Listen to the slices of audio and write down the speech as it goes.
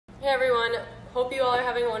Hey everyone, hope you all are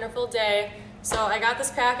having a wonderful day. So I got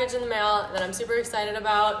this package in the mail that I'm super excited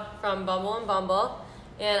about from Bumble and Bumble,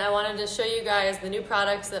 and I wanted to show you guys the new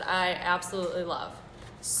products that I absolutely love.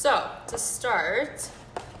 So to start, so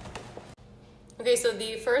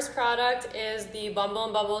the first product is the Bumble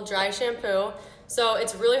and Bumble dry shampoo. So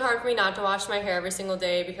it's really hard for me not to wash my hair every single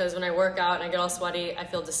day because when I work out and I get all sweaty, I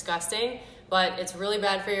feel disgusting, but it's really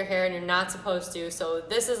bad for your hair and you're not supposed to. So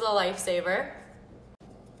this is a lifesaver.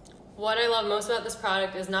 What I love most about this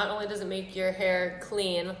product is not only does it make your hair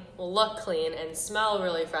clean, look clean, and smell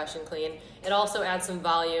really fresh and clean, it also adds some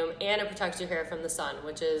volume and it protects your hair from the sun,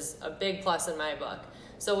 which is a big plus in my book.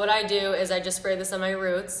 So what I do is I just spray this on my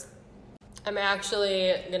roots. I'm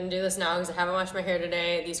actually gonna do this now because I haven't washed my hair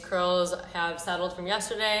today. These curls have settled from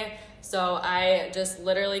yesterday, so I just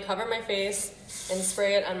literally cover my face and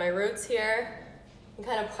spray it on my roots here and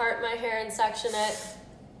kind of part my hair and section it.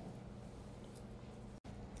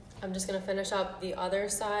 I'm just gonna finish up the other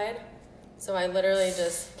side. So I literally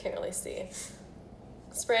just can't really see.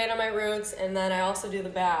 Spray it on my roots, and then I also do the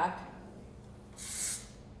back.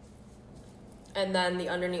 And then the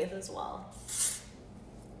underneath as well.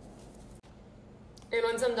 And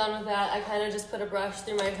once I'm done with that, I kind of just put a brush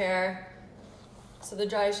through my hair. So the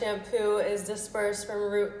dry shampoo is dispersed from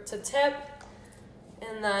root to tip.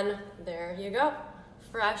 And then there you go.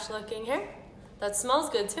 Fresh looking hair. That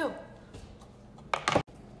smells good too.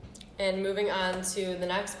 And moving on to the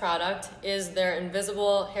next product is their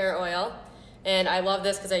invisible hair oil. And I love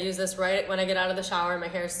this because I use this right when I get out of the shower. My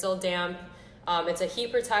hair is still damp. It's a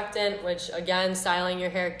heat protectant, which again, styling your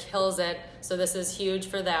hair kills it. So this is huge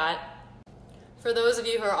for that. For those of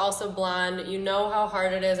you who are also blonde, you know how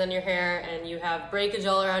hard it is on your hair and you have breakage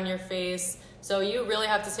all around your face. So you really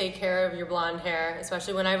have to take care of your blonde hair,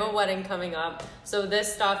 especially when I have a wedding coming up. So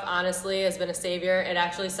this stuff honestly has been a savior. It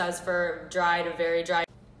actually says for dry to very dry.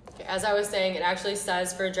 As I was saying, it actually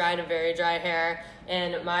says for dry to very dry hair,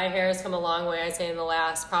 and my hair has come a long way, I'd say, in the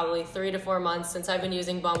last probably 3 to 4 months since I've been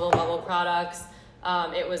using Bumble products.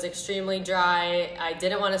 It was extremely dry. I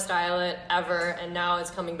didn't want to style it ever, and now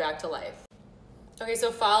it's coming back to life. Okay,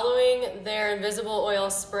 so following their invisible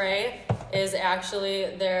oil spray is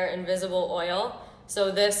actually their invisible oil.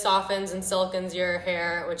 So this softens and silkens your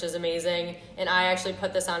hair, which is amazing. And I actually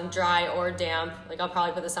put this on dry or damp. Like I'll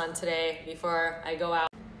probably put this on today before I go out.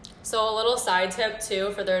 So a little side tip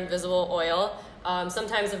too for their invisible oil.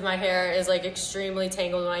 Sometimes if my hair is like extremely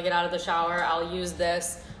tangled when I get out of the shower, I'll use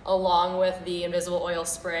this along with the invisible oil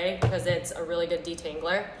spray because it's a really good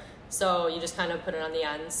detangler. So you just kind of put it on the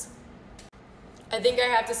ends. I think I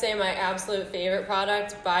have to say my absolute favorite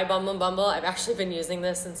product by Bumble and Bumble, I've actually been using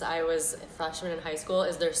this since I was a freshman in high school,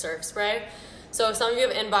 is their surf spray. So some of you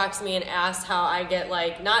have inboxed me and asked how I get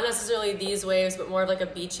like, not necessarily these waves, but more of like a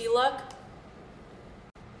beachy look.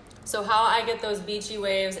 So how I get those beachy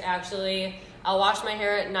waves, actually, I'll wash my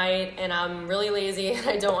hair at night and I'm really lazy and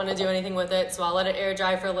I don't want to do anything with it. So I'll let it air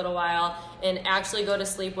dry for a little while and actually go to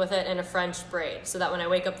sleep with it in a French braid so that when I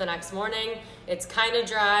wake up the next morning, it's kind of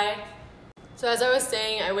dry. So as I was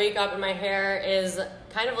saying, I wake up and my hair is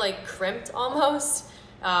kind of like crimped almost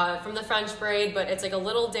from the French braid, but it's like a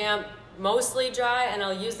little damp, mostly dry, and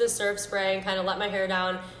I'll use this surf spray and kind of let my hair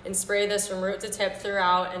down and spray this from root to tip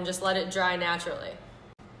throughout and just let it dry naturally.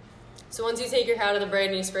 So once you take your hair out of the braid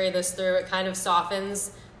and you spray this through, it kind of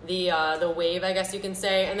softens the wave, I guess you can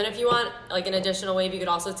say. And then if you want like an additional wave, you could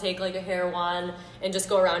also take like a hair wand and just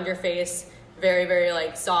go around your face very, very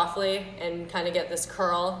like softly and kind of get this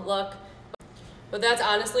curl look. But that's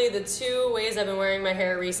honestly the 2 ways I've been wearing my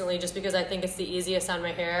hair recently, just because I think it's the easiest on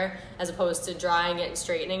my hair as opposed to drying it and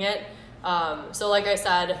straightening it. So like I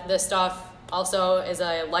said, this stuff also is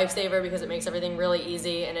a lifesaver because it makes everything really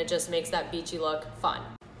easy and it just makes that beachy look fun.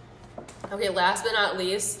 Okay, last but not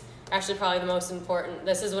least, actually probably the most important,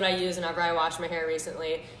 this is what I use whenever I wash my hair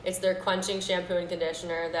recently. It's their quenching shampoo and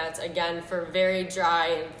conditioner that's, again, for very dry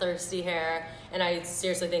and thirsty hair, and I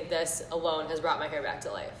seriously think this alone has brought my hair back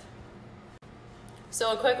to life.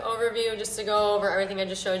 So a quick overview, just to go over everything I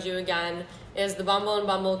just showed you again, is the Bumble and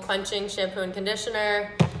Bumble quenching shampoo and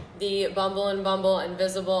conditioner, the Bumble and Bumble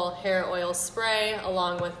invisible hair oil spray,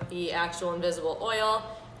 along with the actual invisible oil,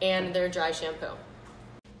 and their dry shampoo.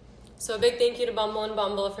 So a big thank you to Bumble and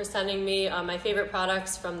Bumble for sending me my favorite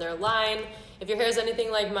products from their line. If your hair is anything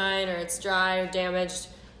like mine or it's dry or damaged,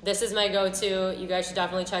 this is my go-to. You guys should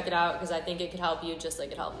definitely check it out because I think it could help you just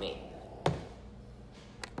like it helped me.